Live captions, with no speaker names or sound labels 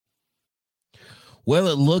Well,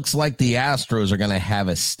 it looks like the Astros are going to have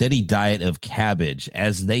a steady diet of cabbage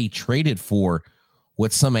as they traded for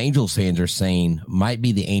what some Angels fans are saying might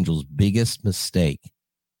be the Angels' biggest mistake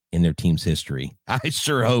in their team's history. I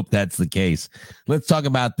sure hope that's the case. Let's talk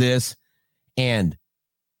about this. And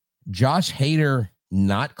Josh Hader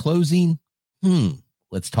not closing?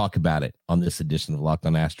 Let's talk about it on this edition of Locked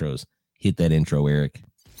on Astros. Hit that intro, Eric.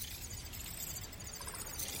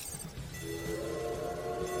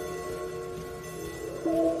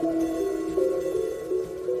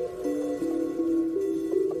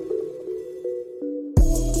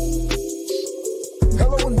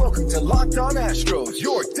 Welcome to Locked on Astros,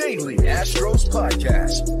 your daily Astros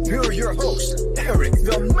podcast. Here are your hosts, Eric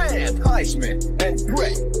the Man Heisman and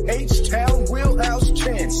Greg H-Town Wheelhouse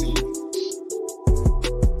Chansey.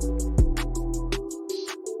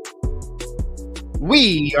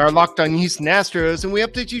 We are Locked on Houston Astros, and we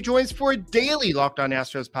update you join us for a daily Locked on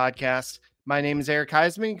Astros podcast. My name is Eric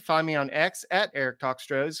Heisman. You can find me on X at Eric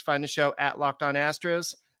Talkstros. Find the show at Locked on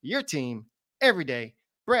Astros. Your team every day.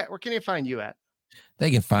 Brett, where can they find you at?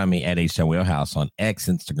 They can find me at H-Town Wheelhouse on X,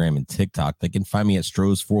 Instagram, and TikTok. They can find me at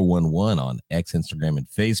Stros411 on X, Instagram, and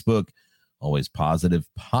Facebook. Always positive.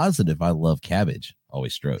 I love cabbage.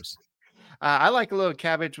 Always Stros. I like a little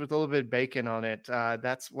cabbage with a little bit of bacon on it.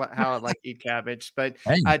 That's how I like to eat cabbage. But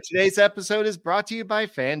today's episode is brought to you by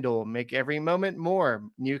FanDuel. Make every moment more.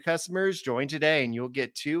 New customers join today, and you'll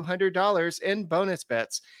get $200 in bonus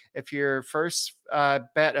bets if your first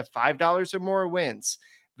bet of $5 or more wins.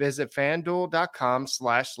 Visit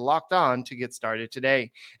FanDuel.com/locked-on to get started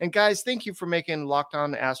today. And guys, thank you for making Locked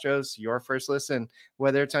on Astros your first listen.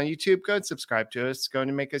 Whether it's on YouTube, go and subscribe to us. It's going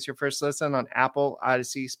to make us your first listen on Apple,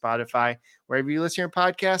 Odyssey, Spotify, wherever you listen to your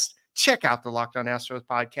podcast. Check out the Locked on Astros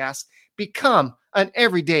podcast. Become an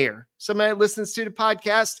everydayer. Somebody that listens to the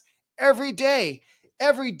podcast every day,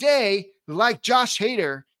 like Josh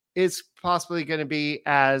Hader is possibly going to be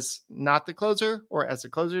as not the closer or as the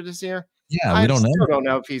closer this year. Yeah, we don't know. I don't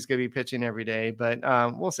know if he's going to be pitching every day, but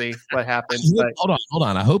we'll see what happens. But Hold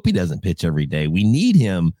on. I hope he doesn't pitch every day. We need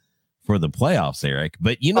him for the playoffs, Eric.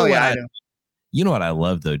 But you know what I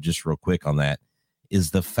love, though, just real quick on that,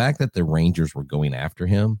 is the fact that the Rangers were going after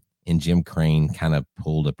him and Jim Crane kind of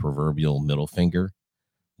pulled a proverbial middle finger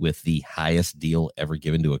with the highest deal ever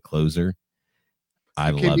given to a closer.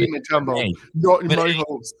 I love it. Not in my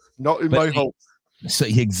hopes. Not in my hopes. So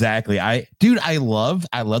exactly. I love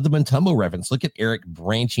the Montembeau reference. Look at Eric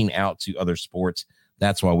branching out to other sports.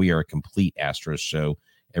 That's why we are a complete Astros show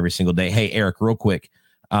every single day. Hey, Eric, real quick.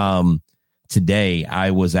 Today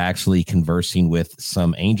I was actually conversing with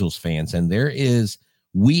some Angels fans, and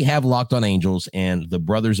we have Locked on Angels, and the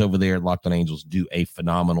brothers over there at Locked on Angels do a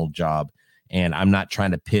phenomenal job. And I'm not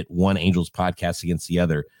trying to pit one Angels podcast against the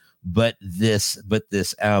other, but this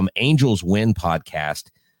Angels Win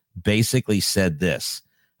podcast basically said this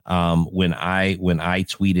when I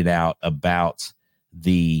tweeted out about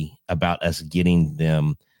us getting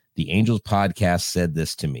them. The Angels podcast said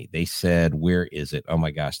this to me. They said, where is it? Oh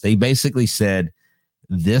my gosh. They basically said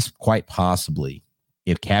this: quite possibly,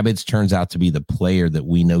 if Cabbage turns out to be the player that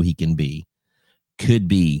we know he can be, could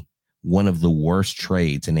be one of the worst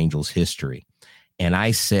trades in Angels history. And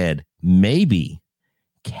I said, maybe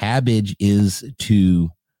Cabbage is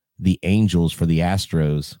to the Angels for the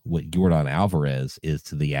Astros what Yordan Alvarez is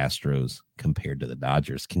to the Astros compared to the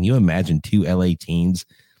Dodgers. Can you imagine two LA teams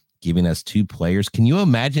giving us two players? Can you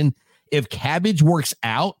imagine if Cabbage works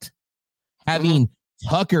out, having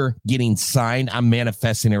Tucker getting signed? I'm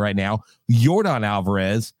manifesting it right now. Yordan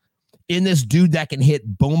Alvarez in this dude that can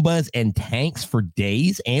hit bombas and tanks for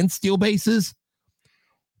days and steal bases.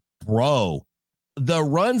 Bro, the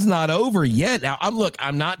run's not over yet. Now, I'm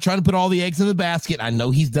not trying to put all the eggs in the basket. I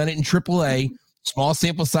know he's done it in AAA, small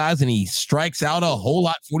sample size, and he strikes out a whole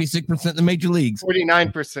lot, 46% in the major leagues.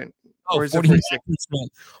 49%. Oh, 49%.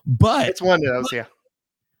 But it's one of those, yeah.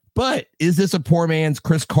 But is this a poor man's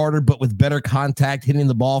Chris Carter, but with better contact, hitting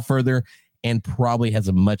the ball further, and probably has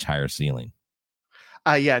a much higher ceiling?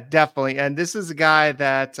 Yeah, definitely. And this is a guy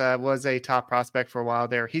that was a top prospect for a while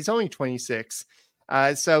there. He's only 26.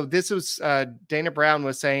 So this was Dana Brown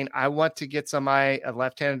was saying, I want to get a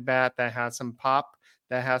left-handed bat that has some pop,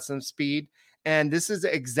 that has some speed. And this is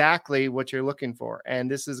exactly what you're looking for. And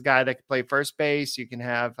this is a guy that can play first base. You can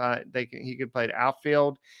have he could play the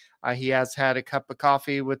outfield. He has had a cup of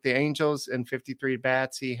coffee with the Angels in 53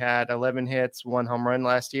 bats. He had 11 hits, 1 home run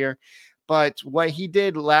last year. But what he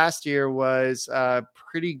did last year was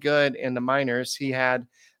pretty good in the minors. He had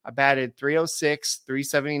batted .306,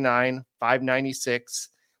 .379, .596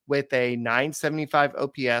 with a .975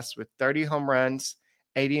 OPS with 30 home runs,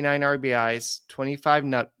 89 RBIs,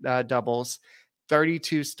 25 doubles,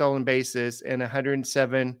 32 stolen bases in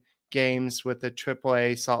 107 games with the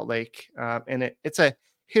AAA Salt Lake. And it's a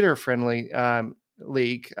hitter-friendly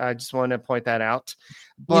league. I just want to point that out.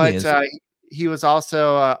 But he was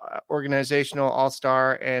also a organizational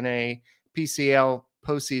all-star and a PCL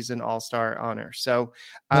postseason all-star honor. So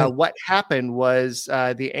what happened was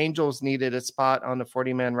the Angels needed a spot on the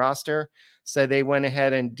 40-man roster, so they went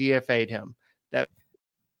ahead and DFA'd him.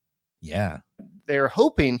 They were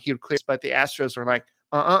hoping he would clear, but the Astros were like,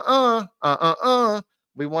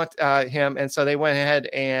 we want him. And so they went ahead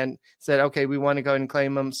and said, okay, we want to go and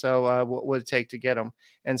claim him. So what would it take to get him?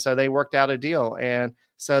 And so they worked out a deal. And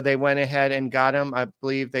so they went ahead and got him. I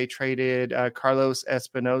believe they traded Carlos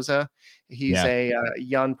Espinoza. He's a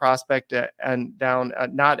young prospect and down,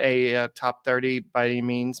 not a top 30 by any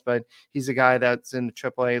means, but he's a guy that's in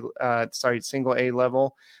the single A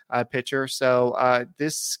level pitcher. So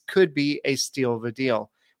this could be a steal of a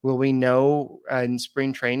deal. Will we know in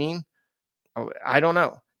spring training? I don't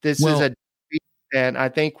know. And I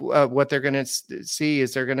think what they're going to see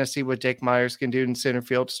is they're going to see what Jake Myers can do in center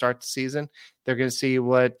field to start the season. They're going to see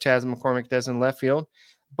what Chas McCormick does in left field.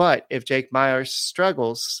 But if Jake Myers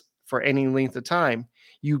struggles for any length of time,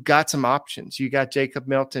 you got some options. You got Jacob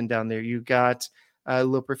Milton down there. You got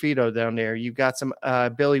Lil Perfido down there. You got some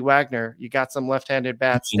Billy Wagner. You got some left-handed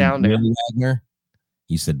bats down there. Billy Wagner?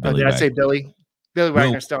 You said Billy Wagner. Did I say Billy? Billy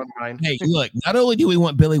Wagner's still in mind. Hey, look, not only do we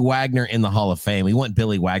want Billy Wagner in the Hall of Fame, we want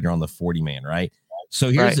Billy Wagner on the 40-man, right? So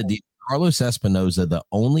here's the deal. Carlos Espinoza, the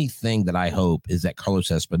only thing that I hope is that Carlos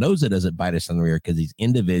Espinoza doesn't bite us on the rear because he's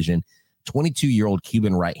in division, 22-year-old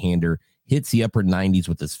Cuban right-hander, hits the upper 90s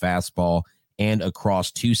with his fastball, and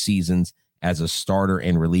across 2 seasons as a starter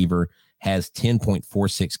and reliever has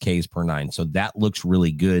 10.46 Ks per 9. So that looks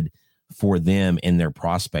really good for them and their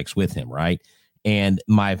prospects with him, right? And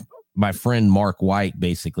my friend Mark White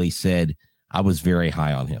basically said I was very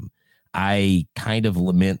high on him. I kind of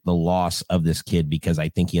lament the loss of this kid because I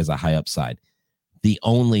think he has a high upside. The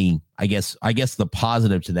only, I guess the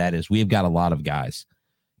positive to that is we've got a lot of guys.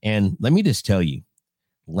 And let me just tell you,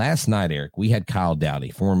 last night, Eric, we had Kyle Dowdy,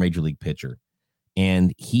 former major league pitcher,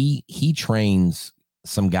 and he trains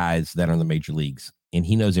some guys that are in the major leagues, and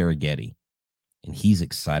he knows Arrighetti, and he's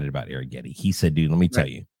excited about Arrighetti. He said, dude, let me tell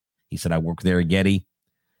you. He said, I work with Arrighetti.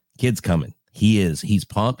 Kid's coming. He's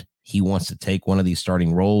pumped. He wants to take one of these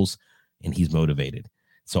starting roles, and he's motivated.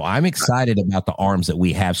 So I'm excited about the arms that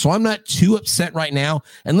we have. So I'm not too upset right now,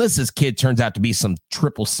 unless this kid turns out to be some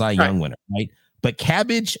triple Cy Young winner, right? But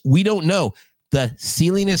Cabbage, we don't know. The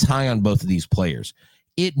ceiling is high on both of these players.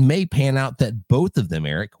 It may pan out that both of them,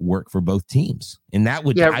 Eric, work for both teams. And that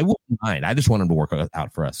would, I wouldn't mind. I just want them to work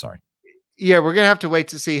out for us. Sorry. Yeah, we're going to have to wait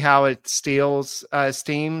to see how it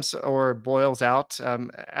steams or boils out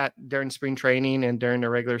during spring training and during the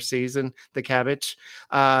regular season, the Cabbage.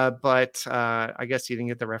 But I guess you didn't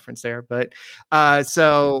get the reference there. But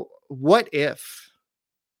so what if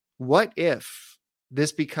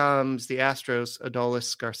this becomes the Astros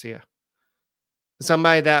Adolis Garcia?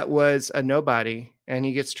 Somebody that was a nobody, and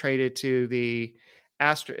he gets traded to the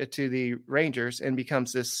Rangers and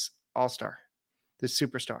becomes this all-star, this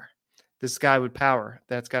superstar. This guy with power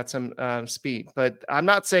that's got some speed. But I'm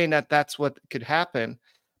not saying that that's what could happen,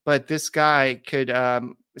 but this guy could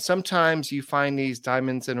sometimes you find these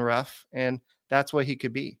diamonds in the rough, and that's what he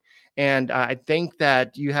could be. And I think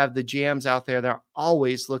that you have the GMs out there that are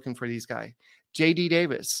always looking for these guys.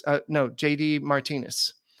 JD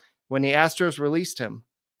Martinez. When the Astros released him,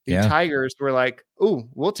 the Tigers were like, "Ooh,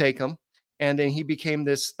 we'll take him." And then he became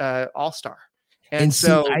this all-star. And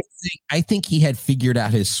so I think he had figured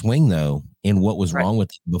out his swing, though, and what was wrong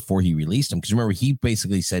with him before he released him. Because remember, he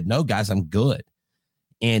basically said, no, guys, I'm good.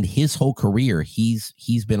 And his whole career, he's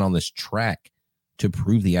been on this track to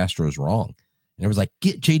prove the Astros wrong. And it was like,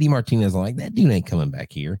 get JD Martinez. I'm like, that dude ain't coming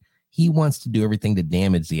back here. He wants to do everything to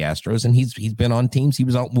damage the Astros. And he's been on teams.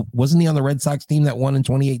 Wasn't he on the Red Sox team that won in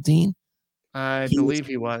 2018? I believe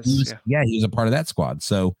he was. Yeah, he was a part of that squad.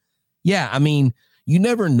 So, yeah, I mean, you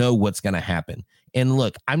never know what's going to happen. And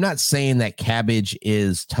look, I'm not saying that Cabbage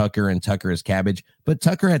is Tucker and Tucker is Cabbage, but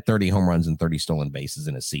Tucker had 30 home runs and 30 stolen bases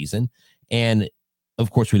in a season. And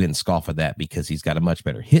of course, we didn't scoff at that because he's got a much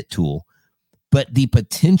better hit tool, but the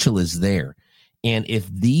potential is there. And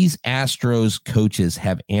if these Astros coaches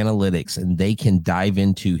have analytics and they can dive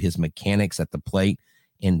into his mechanics at the plate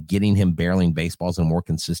and getting him barreling baseballs on a more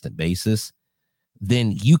consistent basis,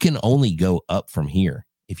 then you can only go up from here.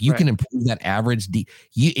 If you can improve that average,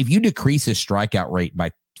 if you decrease his strikeout rate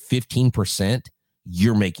by 15%,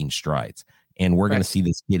 you're making strides. And we're going to see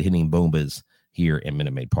this kid hitting bombas here at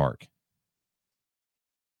Minute Maid Park.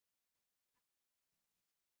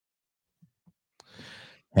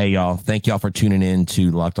 Hey, y'all. Thank y'all for tuning in to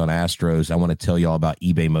Locked on Astros. I want to tell y'all about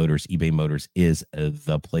eBay Motors. eBay Motors is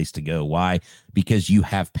the place to go. Why? Because you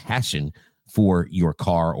have passion for your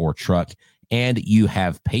car or truck, and you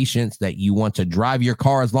have patience that you want to drive your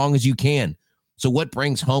car as long as you can. So what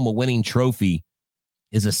brings home a winning trophy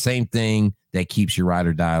is the same thing that keeps your ride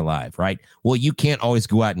or die alive, right? Well, you can't always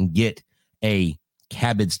go out and get a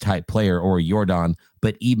Cabbage type player or a Jordan,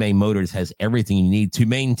 but eBay Motors has everything you need to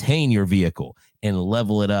maintain your vehicle and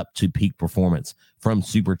level it up to peak performance, from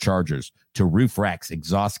superchargers to roof racks,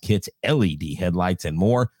 exhaust kits, LED headlights, and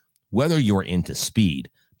more. Whether you're into speed,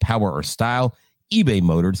 power, or style, eBay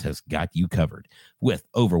Motors has got you covered. With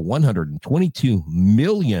over 122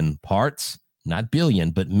 million parts, not billion,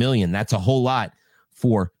 but million, that's a whole lot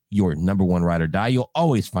for your number one ride or die. You'll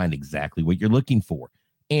always find exactly what you're looking for.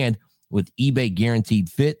 And with eBay Guaranteed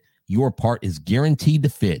Fit, your part is guaranteed to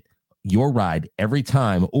fit your ride every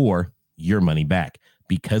time, or your money back.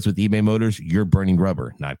 Because with eBay Motors, you're burning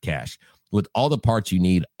rubber, not cash. With all the parts you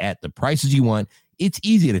need at the prices you want, it's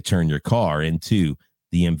easy to turn your car into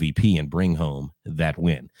the MVP and bring home that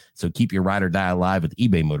win. So keep your ride or die alive with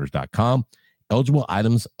ebaymotors.com. Eligible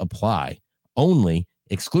items apply. Only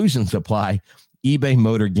exclusions apply. eBay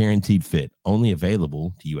Motor Guaranteed Fit, only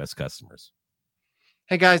available to U.S. customers.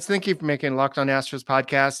 Hey guys, thank you for making Locked on Astros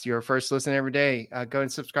podcast your first listen every day. Go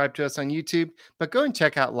and subscribe to us on YouTube, but go and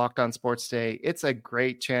check out Locked on Sports Today. It's a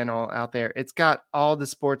great channel out there. It's got all the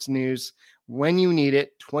sports news when you need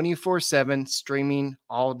it, 24/7 streaming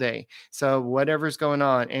all day. So whatever's going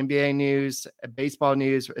on, NBA news, baseball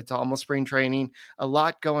news, it's almost spring training, a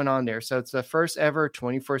lot going on there. So it's the first ever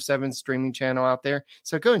 24/7 streaming channel out there.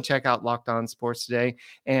 So go and check out Locked on Sports Today.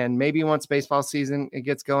 And maybe once baseball season it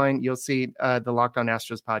gets going, you'll see the Locked on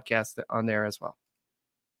Astros podcast on there as well.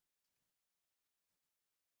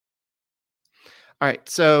 All right.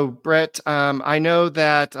 So, Brett, I know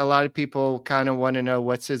that a lot of people kind of want to know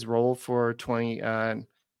what's his role for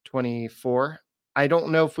 2024. I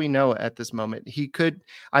don't know if we know at this moment.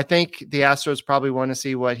 I think the Astros probably want to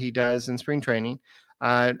see what he does in spring training.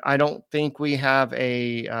 I don't think we have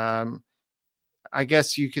I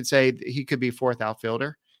guess you could say he could be fourth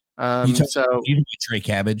outfielder. You Trey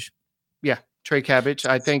Cabbage? Yeah. Trey Cabbage.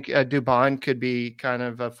 I think Dubon could be kind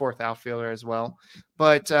of a fourth outfielder as well.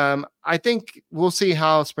 But I think we'll see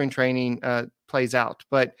how spring training plays out.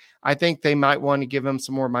 But I think they might want to give him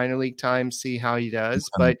some more minor league time, see how he does.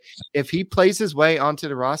 But if he plays his way onto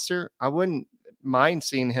the roster, I wouldn't mind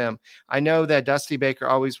seeing him. I know that Dusty Baker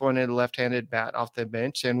always wanted a left-handed bat off the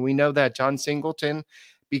bench. And we know that John Singleton,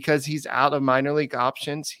 because he's out of minor league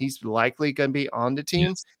options, he's likely going to be on the team.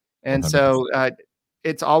 Yes, and so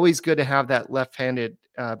it's always good to have that left-handed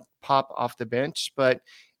pop off the bench. But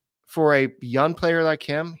for a young player like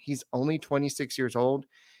him, he's only 26 years old.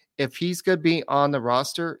 If he's going to be on the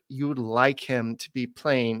roster, you would like him to be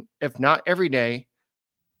playing, if not every day,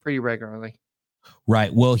 pretty regularly.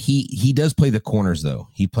 Right. Well, he does play the corners, though.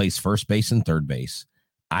 He plays first base and third base.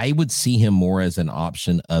 I would see him more as an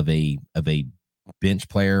option of a bench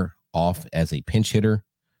player off as a pinch hitter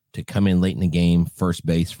to come in late in the game, first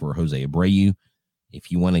base for Jose Abreu. If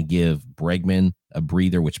you want to give Bregman a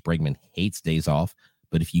breather, which Bregman hates days off,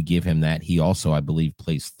 but if you give him that, he also, I believe,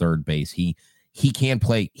 plays third base. He can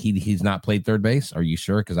play. He's not played third base. Are you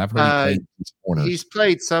sure? Because I've heard he's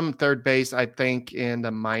played some third base, I think, in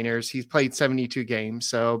the minors. He's played 72 games.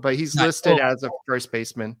 So, but he's listed as a first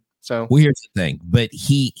baseman. So, well, here's the thing. But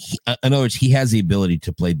he in other words, he has the ability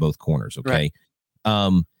to play both corners. Okay.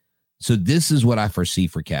 Right. So this is what I foresee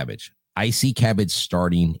for Cabbage. I see Cabbage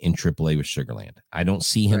starting in AAA with Sugar Land. I don't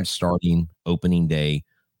see him starting opening day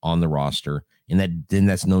on the roster, and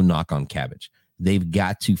that's no knock on Cabbage. They've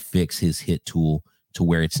got to fix his hit tool to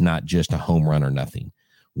where it's not just a home run or nothing.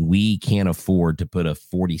 We can't afford to put a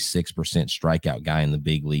 46% strikeout guy in the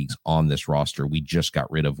big leagues on this roster. We just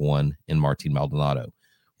got rid of one in Martin Maldonado.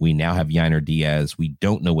 We now have Yainer Diaz. We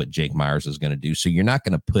don't know what Jake Myers is going to do. So you're not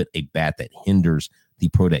going to put a bat that hinders the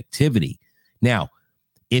productivity. Now,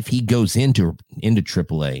 if he goes into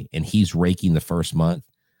AAA and he's raking the first month,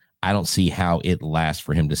 I don't see how it lasts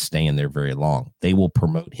for him to stay in there very long. They will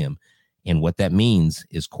promote him. And what that means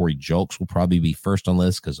is Corey Julks will probably be first on the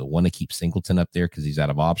list because they'll want to keep Singleton up there because he's out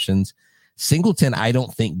of options. Singleton, I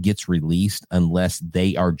don't think gets released unless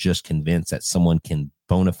they are just convinced that someone can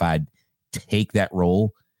bona fide take that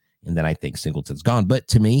role. And then I think Singleton's gone. But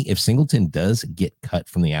to me, if Singleton does get cut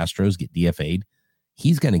from the Astros, get DFA'd,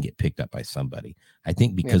 he's going to get picked up by somebody. I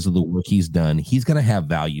think because of the work he's done, he's going to have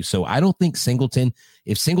value. So I don't think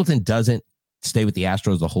if Singleton doesn't stay with the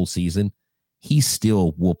Astros the whole season, he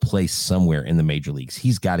still will play somewhere in the major leagues.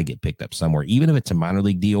 He's got to get picked up somewhere. Even if it's a minor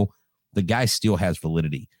league deal, The guy still has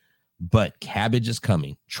validity. But Cabbage is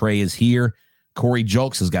coming. Trey is here. Corey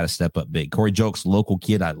Julks has got to step up big. Corey Julks, local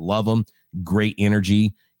kid. I love him. Great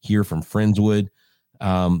energy here from Friendswood.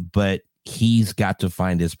 But he's got to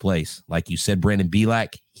find his place. Like you said, Brandon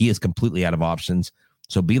Belak, he is completely out of options.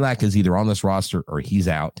 So Belak is either on this roster or he's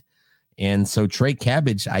out. And so Trey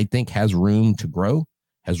Cabbage, I think, has room to grow,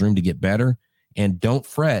 has room to get better. And don't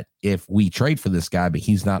fret if we trade for this guy, but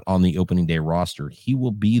he's not on the opening day roster. He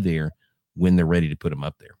will be there when they're ready to put him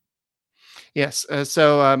up there. Yes.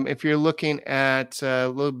 So if you're looking at a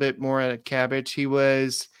little bit more at Cabbage, he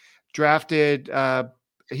was drafted.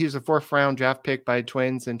 He was a 4th round draft pick by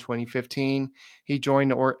Twins in 2015. He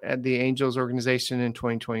joined the Angels organization in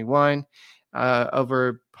 2021.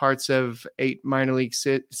 Over parts of 8 minor league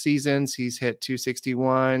seasons, he's hit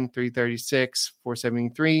 261, 336,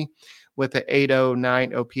 473 with an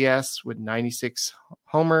 809 OPS with 96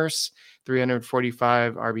 homers,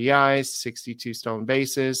 345 RBIs, 62 stolen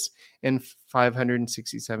bases in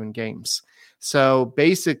 567 games. So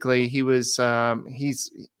basically he was, I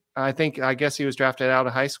guess he was drafted out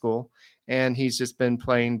of high school and he's just been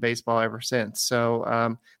playing baseball ever since.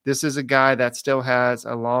 So this is a guy that still has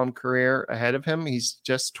a long career ahead of him. He's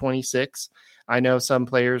just 26. I know some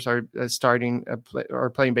players are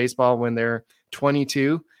playing baseball when they're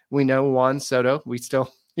 22. We know Juan Soto. We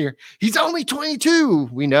still hear he's only 22.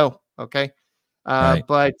 We know. Okay. Right.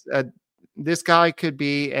 But this guy could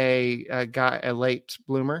be a late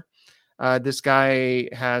bloomer. This guy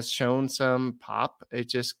has shown some pop. It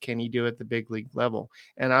just, can he do it at the big league level?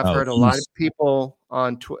 And I've heard a lot of people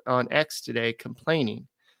on X today complaining.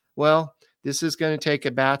 Well, this is going to take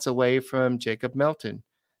at bats away from Jacob Melton,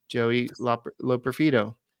 Joey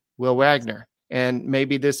Loperfido, Will Wagner, and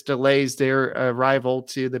maybe this delays their arrival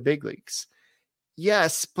to the big leagues.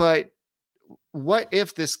 Yes, but what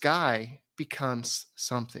if this guy becomes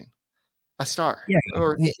something, a star,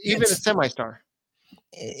 or even a semi-star?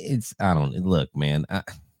 Look, man,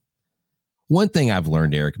 one thing I've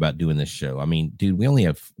learned, Eric, about doing this show, I mean, dude, we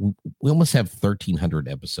almost have 1,300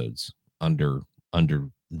 episodes under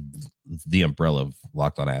the umbrella of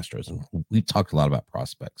Locked On Astros. And we've talked a lot about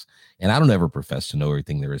prospects, and I don't ever profess to know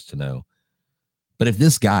everything there is to know. But if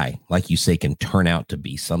this guy, like you say, can turn out to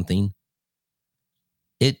be something,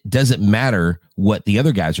 it doesn't matter what the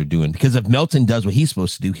other guys are doing, because if Melton does what he's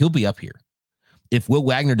supposed to do, he'll be up here. If Will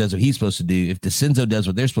Wagner does what he's supposed to do, if DeCenzo does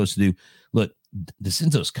what they're supposed to do, look,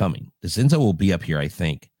 DeCenzo's coming. DeCenzo will be up here, I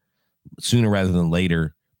think, sooner rather than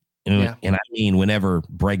later. And I mean, whenever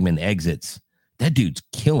Bregman exits, that dude's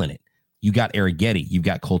killing it. You got Arrighetti, you've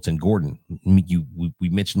got Colton Gordon. We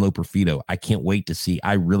mentioned Loperfido. I can't wait to see.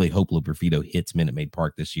 I really hope Loperfido hits Minute Maid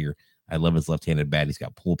Park this year. I love his left-handed bat. He's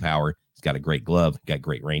got pull power. He's got a great glove. Got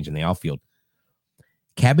great range in the outfield.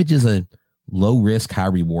 Cabbage is a low-risk,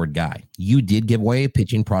 high-reward guy. You did give away a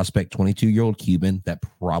pitching prospect, 22-year-old Cuban, that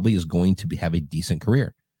probably is going to have a decent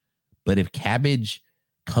career. But if Cabbage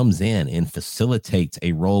comes in and facilitates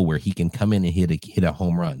a role where he can come in and hit a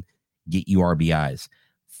home run, get you RBIs,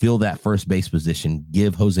 fill that first base position,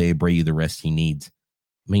 give Jose Abreu the rest he needs.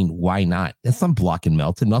 I mean, why not? That's not blocking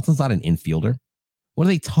Melton. Melton's not an infielder. What are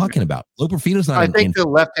they talking about? Loperfido's not. I think the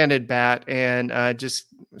left-handed bat, and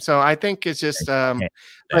so I think it's just.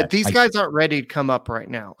 But these guys aren't ready to come up right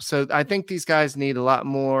now, so I think these guys need a lot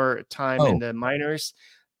more time in the minors.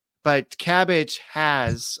 But Cabbage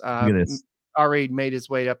has already made his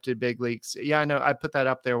way up to big leagues. Yeah, I know. I put that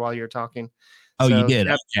up there while you're talking. Oh, so you did?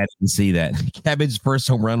 I didn't see that. Cabbage's first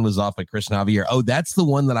home run was off of Christian Javier. Oh, that's the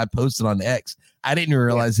one that I posted on X. I didn't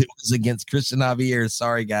realize it was against Christian Javier.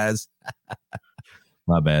 Sorry, guys.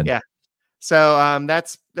 My bad. Yeah. So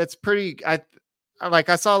that's pretty.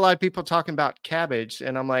 I saw a lot of people talking about Cabbage,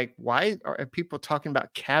 and I'm like, why are people talking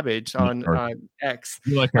about Cabbage on X?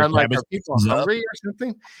 I'm like, are people hungry or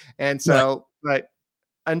something? And so, but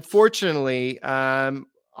unfortunately,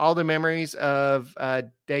 all the memories of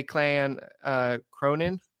Declan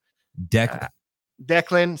Cronin.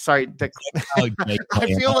 Declan, sorry.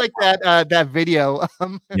 I feel like that video.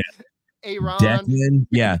 Aaron.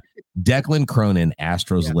 Declan Cronin,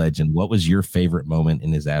 Astros legend. What was your favorite moment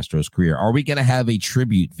in his Astros career? Are we going to have a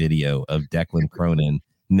tribute video of Declan Cronin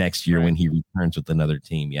next year when he returns with another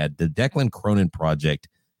team? Yeah, the Declan Cronin project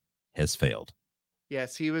has failed.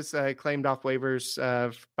 Yes, he was claimed off waivers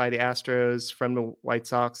by the Astros from the White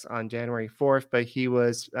Sox on January 4th, but he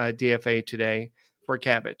was DFA today for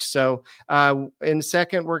Cabbage. So in a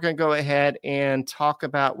second, we're going to go ahead and talk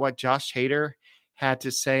about what Josh Hader had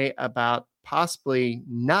to say about possibly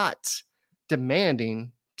not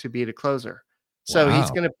demanding to be the closer. So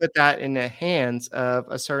he's going to put that in the hands of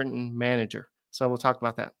a certain manager. So we'll talk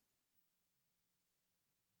about that.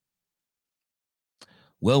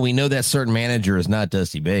 Well, we know that certain manager is not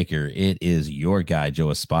Dusty Baker. It is your guy,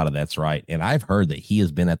 Joe Espada. That's right. And I've heard that he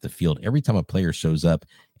has been at the field every time a player shows up.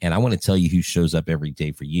 And I want to tell you who shows up every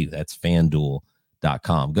day for you. That's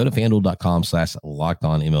FanDuel.com. Go to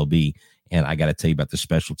FanDuel.com/LockedOnMLB. And I got to tell you about the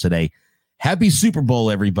special today. Happy Super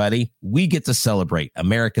Bowl, everybody. We get to celebrate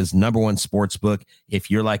America's #1 sports book.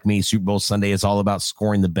 If you're like me, Super Bowl Sunday is all about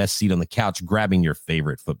scoring the best seat on the couch, grabbing your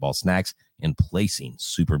favorite football snacks, and placing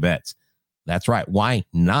super bets. That's right. Why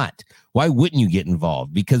not? Why wouldn't you get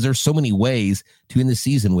involved? Because there's so many ways to end the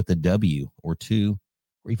season with a W or 2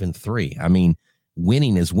 or even 3. I mean,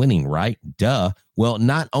 winning is winning, right? Duh. Well,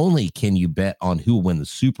 not only can you bet on who will win the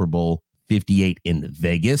Super Bowl 58 in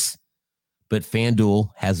Vegas, but FanDuel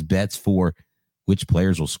has bets for which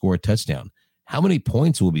players will score a touchdown, how many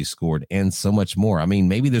points will be scored, and so much more. I mean,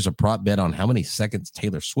 maybe there's a prop bet on how many seconds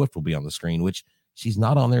Taylor Swift will be on the screen, which she's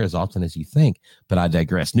not on there as often as you think, but I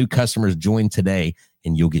digress. New customers join today,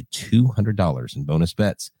 and you'll get $200 in bonus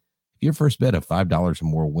bets. If your first bet of $5 or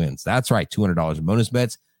more wins, that's right, $200 in bonus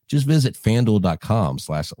bets. Just visit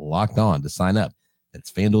FanDuel.com/LockedOn to sign up.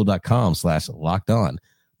 That's FanDuel.com/LockedOn.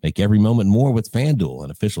 Make every moment more with FanDuel,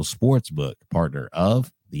 an official sports book partner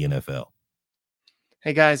of the NFL.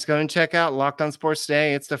 Hey guys, go and check out Locked On Sports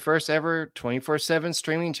Today. It's the first ever 24/7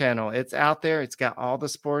 streaming channel. It's out there. It's got all the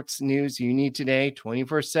sports news you need today,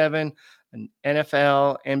 24/7,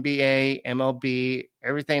 NFL, NBA, MLB,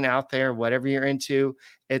 everything out there, whatever you're into,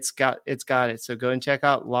 it's got it. So go and check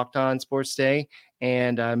out Locked On Sports Today,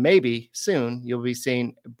 and maybe soon you'll be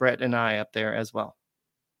seeing Brett and I up there as well.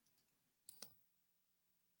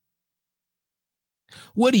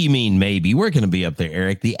 What do you mean maybe? We're going to be up there,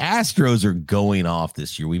 Eric. The Astros are going off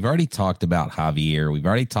this year. We've already talked about Javier. We've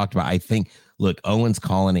already talked about, I think, look, Owen's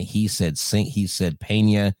calling it. He said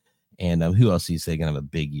Pena, and who else he said going to have a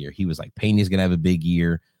big year? He was like, Pena's going to have a big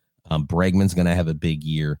year. Bregman's going to have a big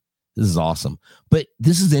year. This is awesome. But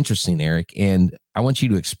this is interesting, Eric, and I want you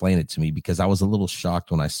to explain it to me because I was a little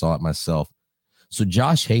shocked when I saw it myself. So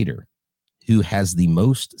Josh Hader, who has the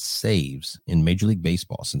most saves in Major League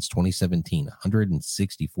Baseball since 2017,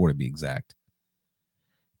 164 to be exact,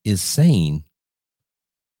 is saying,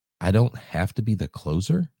 I don't have to be the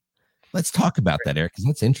closer. Let's talk about that, Eric, because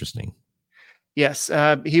that's interesting. Yes,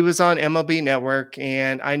 he was on MLB Network,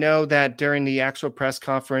 and I know that during the actual press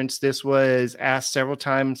conference, this was asked several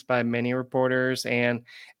times by many reporters, and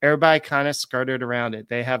everybody kind of skirted around it.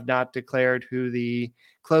 They have not declared who the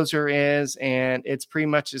closer is, and it's pretty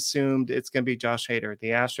much assumed it's going to be Josh Hader.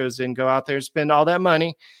 The Astros didn't go out there and spend all that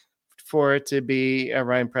money for it to be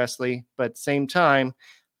Ryan Presley, but at the same time,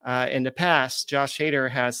 in the past, Josh Hader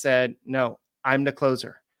has said, no, I'm the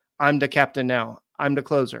closer. I'm the captain now. I'm the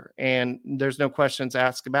closer. And there's no questions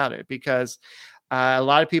asked about it because a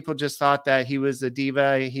lot of people just thought that he was the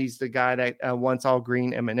diva. He's the guy that wants all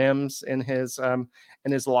green M&Ms in his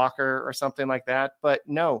locker or something like that. But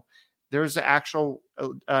no, there's an actual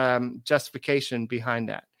justification behind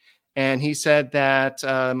that. And he said that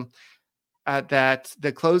that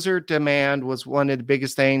the closer demand was one of the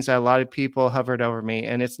biggest things that a lot of people hovered over me.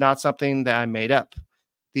 And it's not something that I made up.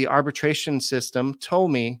 The arbitration system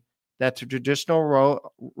told me that the traditional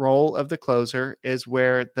role of the closer is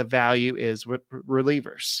where the value is with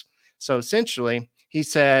relievers. So essentially, he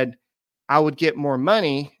said, I would get more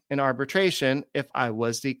money in arbitration if I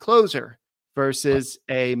was the closer versus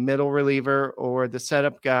a middle reliever or the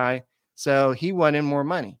setup guy. So he wanted more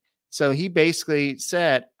money. So he basically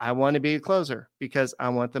said, I want to be a closer because I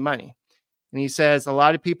want the money. And he says, a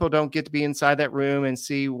lot of people don't get to be inside that room and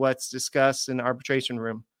see what's discussed in the arbitration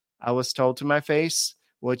room. I was told to my face,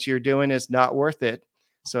 what you're doing is not worth it.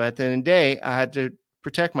 So at the end of the day, I had to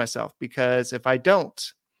protect myself because if I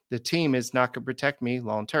don't, the team is not going to protect me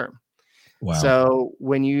long term. Wow. So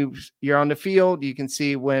when you're on the field, you can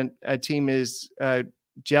see when a team is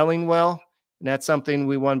gelling well, and that's something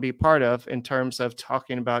we want to be part of in terms of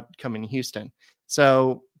talking about coming to Houston.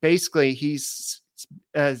 So basically, he's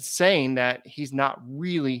saying that he's not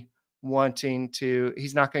really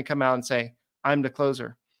he's not going to come out and say, I'm the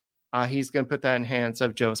closer. He's going to put that in hands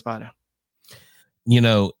of Joe Espada. You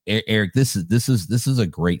know, Eric, this is a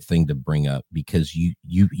great thing to bring up because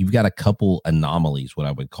you've got a couple anomalies, what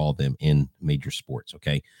I would call them, in major sports.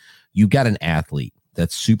 Okay, you've got an athlete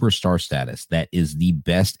that's superstar status that is the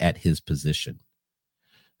best at his position,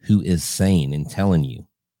 who is saying and telling you,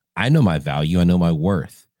 I know my value, I know my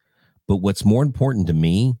worth, but what's more important to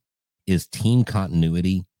me is team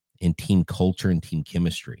continuity and team culture and team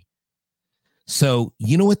chemistry. So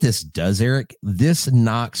you know what this does, Eric? This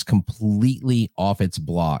knocks completely off its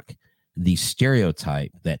block the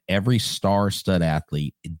stereotype that every star-stud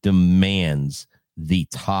athlete demands the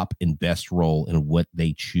top and best role in what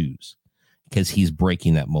they choose because he's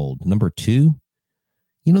breaking that mold. Number two,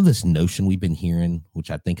 this notion we've been hearing,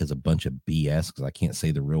 which I think is a bunch of BS because I can't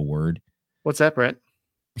say the real word. What's that, Brett?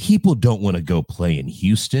 People don't want to go play in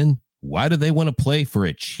Houston. Why do they want to play for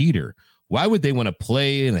a cheater? Why would they want to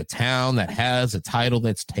play in a town that has a title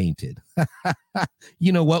that's tainted?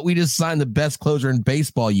 You know what? We just signed the best closer in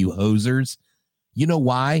baseball, you hosers. You know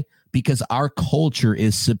why? Because our culture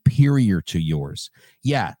is superior to yours.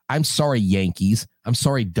 Yeah, I'm sorry, Yankees. I'm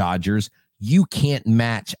sorry, Dodgers. You can't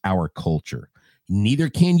match our culture. Neither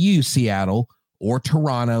can you, Seattle or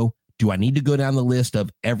Toronto. Do I need to go down the list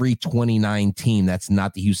of every 29 team that's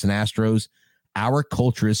not the Houston Astros? Our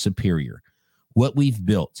culture is superior. What we've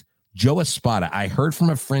built. Joe Espada, I heard from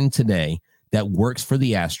a friend today that works for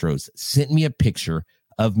the Astros, sent me a picture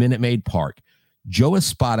of Minute Maid Park. Joe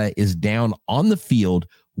Espada is down on the field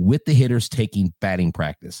with the hitters taking batting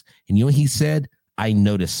practice. And you know what he said? I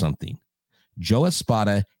noticed something. Joe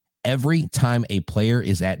Espada, every time a player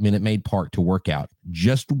is at Minute Maid Park to work out,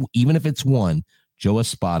 even if it's one, Joe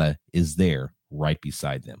Espada is there right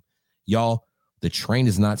beside them. Y'all, the train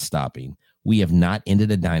is not stopping. We have not ended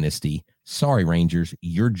a dynasty. Sorry, Rangers,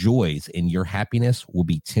 your joys and your happiness will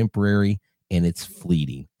be temporary and it's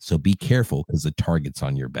fleeting. So be careful because the target's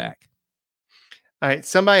on your back. All right.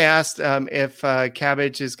 Somebody asked if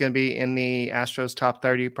Cabbage is going to be in the Astros top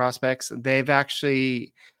 30 prospects. They've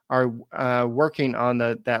actually are working on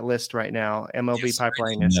that list right now. MLB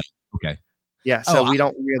Pipeline is. Okay. Yeah. So we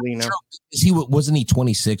don't really know. Wasn't he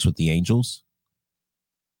 26 with the Angels?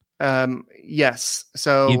 Yes.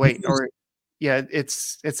 So it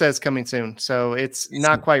says coming soon. So it's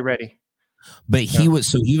not quite ready. But if he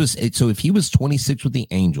was 26 with the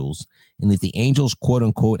Angels, and if the Angels, quote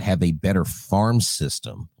unquote, have a better farm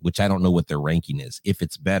system, which I don't know what their ranking is, if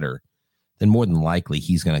it's better, then more than likely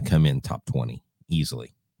he's going to come in top 20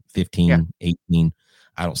 easily. 15, 18.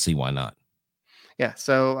 I don't see why not. Yeah.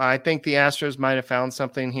 So I think the Astros might have found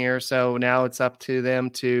something here. So now it's up to them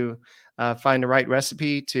to find the right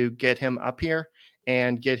recipe to get him up here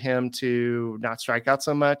and get him to not strike out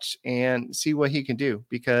so much and see what he can do,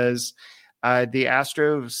 because the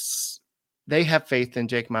Astros, they have faith in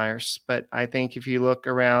Jake Myers. But I think if you look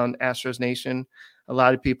around Astros Nation, a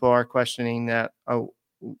lot of people are questioning that,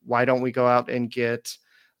 why don't we go out and get,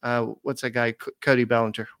 what's that guy, Cody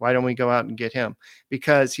Bellinger? Why don't we go out and get him?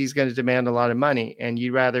 Because he's going to demand a lot of money, and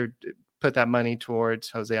you'd rather put that money towards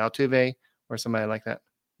Jose Altuve or somebody like that.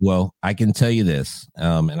 Well, I can tell you this,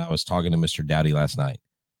 and I was talking to Mr. Dowdy last night.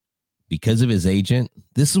 Because of his agent,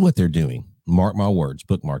 this is what they're doing. Mark my words,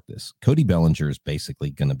 bookmark this. Cody Bellinger is basically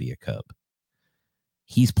going to be a Cub.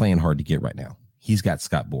 He's playing hard to get right now. He's got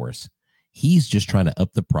Scott Boras. He's just trying to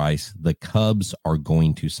up the price. The Cubs are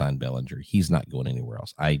going to sign Bellinger. He's not going anywhere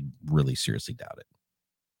else. I really seriously doubt it.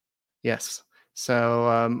 Yes.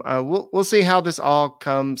 So we'll see how this all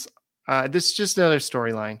comes. This is just another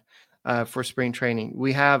storyline for spring training.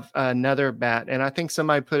 We have another bat, and I think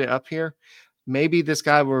somebody put it up here. Maybe this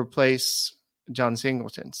guy will replace John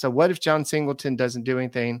Singleton. So what if John Singleton doesn't do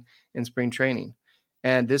anything in spring training?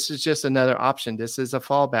 And this is just another option. This is a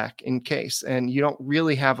fallback in case. And you don't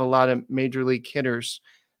really have a lot of major league hitters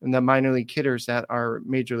and the minor league hitters that are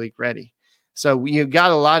major league ready. So you've got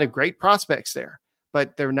a lot of great prospects there,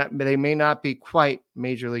 but they may not be quite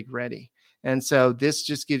major league ready. And so this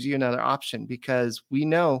just gives you another option, because we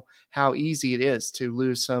know how easy it is to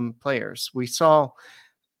lose some players. We saw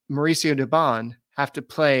Mauricio Dubon have to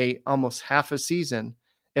play almost half a season,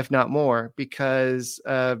 if not more, because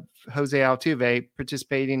of Jose Altuve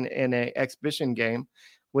participating in an exhibition game,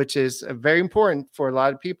 which is very important for a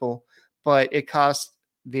lot of people, but it cost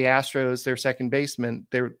the Astros, their second baseman,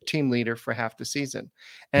 their team leader, for half the season.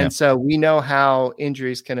 And so we know how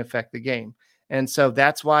injuries can affect the game. And so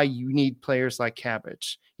that's why you need players like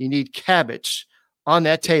Cabbage. You need Cabbage on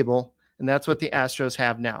that table, and that's what the Astros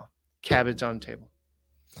have now. Cabbage on the table.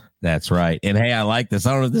 That's right. And hey, I like this.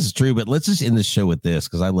 I don't know if this is true, but let's just end the show with this,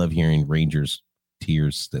 because I love hearing Rangers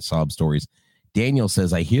tears, that sob stories. Daniel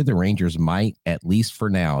says, I hear the Rangers might, at least for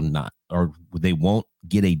now, not, or they won't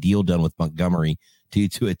get a deal done with Montgomery due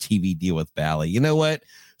to a TV deal with Bally. You know what?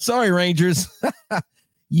 Sorry, Rangers.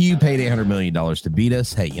 You paid $800 million to beat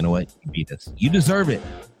us. Hey, you know what? You beat us. You deserve it.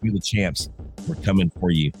 You're the champs. We're coming for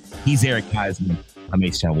you. He's Eric Heisman. I'm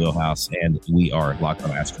H-Town Wheelhouse, and we are Locked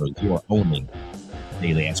On Astros. You are only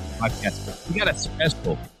Daily Astros podcast. We got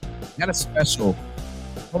a special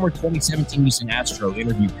former 2017 Houston Astro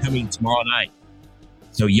interview coming tomorrow night.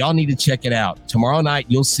 So y'all need to check it out. Tomorrow night,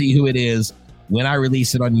 you'll see who it is when I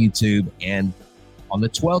release it on YouTube. And on the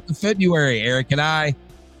 12th of February, Eric and I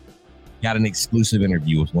got an exclusive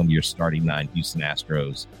interview with one of your starting 9 Houston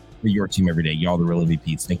Astros for your team every day. Y'all the real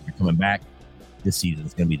MVPs. Thank you for coming back. This season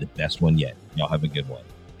is going to be the best one yet. Y'all have a good one.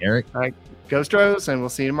 Eric? All right. Go Astros, and we'll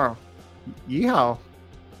see you tomorrow. Yeehaw.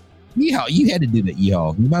 Yeehaw. You had to do that,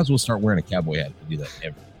 yeehaw. You might as well start wearing a cowboy hat to do that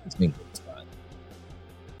every. It's been good stuff.